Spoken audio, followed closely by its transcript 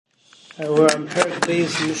We're on Perek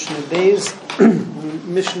Beis, Mishnah Beis.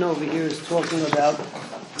 Mishnah over here is talking about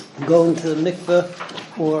going to the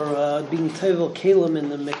mikveh or being tevel kelim in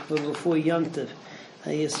the mikveh before Yontif.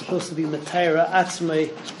 You're supposed to be matayra atzmai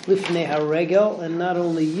lifnei haregel, and not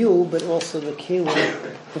only you, but also the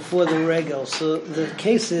kelim before the regel. So the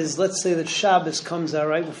case is, let's say that Shabbos comes out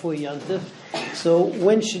right before Yontif. So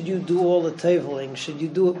when should you do all the teveling? Should you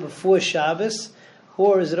do it before Shabbos,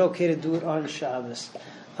 or is it okay to do it on Shabbos?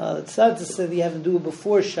 It's not to say that you have to do it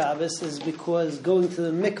before Shabbos, is because going to the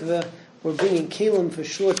mikveh or bringing kelim for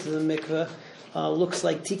sure to the mikveh looks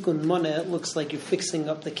like tikkun moneh. It looks like you're fixing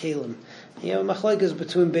up the kelim. Machlokes is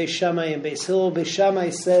between Beis Shammai and Beis Hillel. Beis Shammai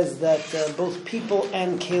says that both people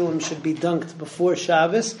and kelim should be dunked before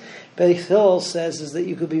Shabbos. Beis Hillel says is that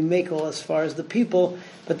you could be mekel as far as the people,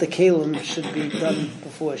 but the kelim should be done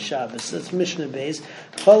before Shabbos. That's Mishnah Beis.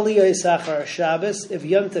 Chol Yisachar Shabbos. If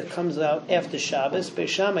Yontif comes out after Shabbos, Beis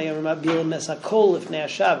Shammai Amar Bilam Es Hakol Lifnei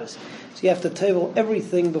Shabbos. So you have to tevel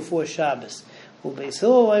everything before Shabbos. Well, Beis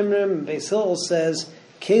Hillel Amrim, Beis Hillel says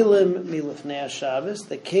kelim milifnei Shabbos.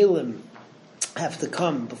 The kelim have to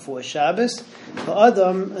come before Shabbos. For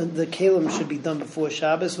Adam, the kelim should be done before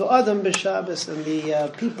Shabbos. For Adam, b'Shabbos, and the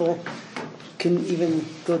people can even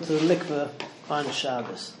go to the mikveh on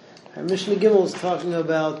Shabbos. And Mishnah Gimel is talking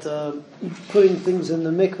about putting things in the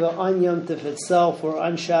mikveh on Yontif itself or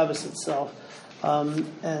on Shabbos itself.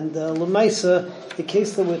 L'maisa, the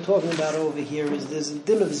case that we're talking about over here is there's a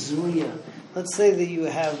din of zuriya. Let's say that you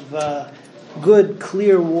have good,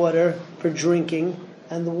 clear water for drinking,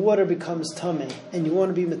 and the water becomes tummy, and you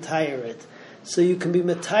want to be matayr it. So you can be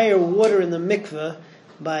matayr water in the mikveh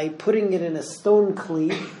by putting it in a stone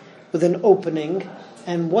kli with an opening,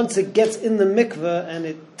 and once it gets in the mikveh and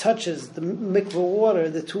it touches the mikveh water,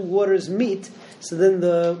 the two waters meet, so then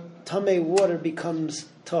the tummy water becomes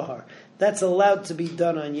tahar. That's allowed to be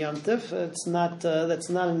done on Yontif. It's not. That's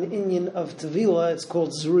not an inyan of Tevila. It's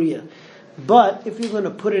called Zuriya. But if you're going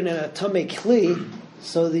to put it in a Tamei Kli,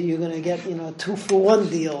 so that you're going to get, a 2-for-1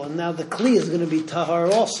 deal, and now the Kli is going to be Tahar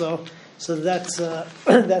also, so that's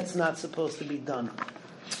not supposed to be done.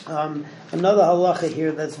 Another halacha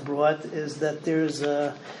here that's brought is that there's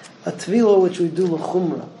a Tevila which we do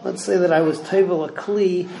l'chumra. Let's say that I was tevel a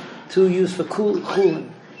Kli to use for chulin,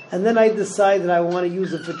 and then I decide that I want to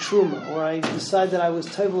use it for truma, or I decide that I was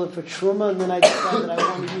tevel it for truma, and then I decide that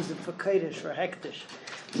I want to use it for kaidish or hektish.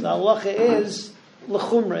 So the halacha is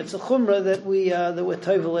l'chumra. It's a chumra that we're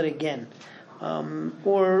tevel it again.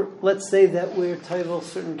 Or let's say that we're tevel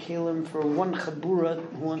certain kelim for one chabura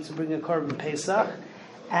who wants to bring a carbon pesach,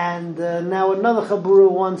 and now another chabura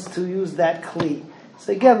wants to use that kli.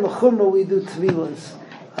 So again, l'chumra we do tevilas.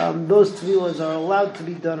 Those tevilas are allowed to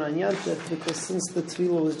be done on Yontif because since the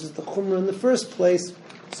tevila was just the chumra in the first place,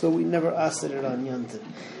 so we never asked it on Yontif.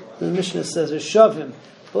 The Mishnah says, "Shavim."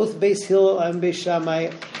 Both Beis Hillel and Beis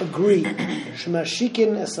Shammai agree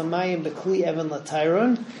Shemashikin esamayim bekli even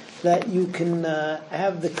latayron, that you can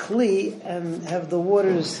have the kli and have the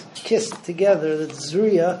waters kissed together, that's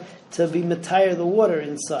zuriya, to be matayr the water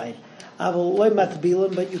inside. Aval loy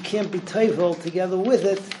matbilim, but you can't be tevel together with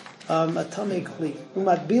it. A tamei kli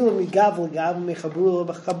umatbilim migav legav mechabura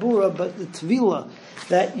b'chabura, but the tvila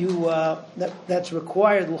that you that's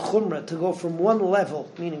required l'chumra to go from one level,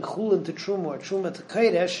 meaning chulin to truma or truma to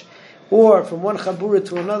kaidesh, or from one chabura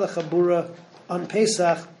to another chabura on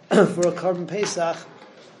Pesach for a carbon Pesach,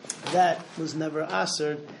 that was never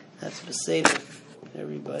asered. That's beseder.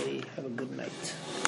 Everybody have a good night.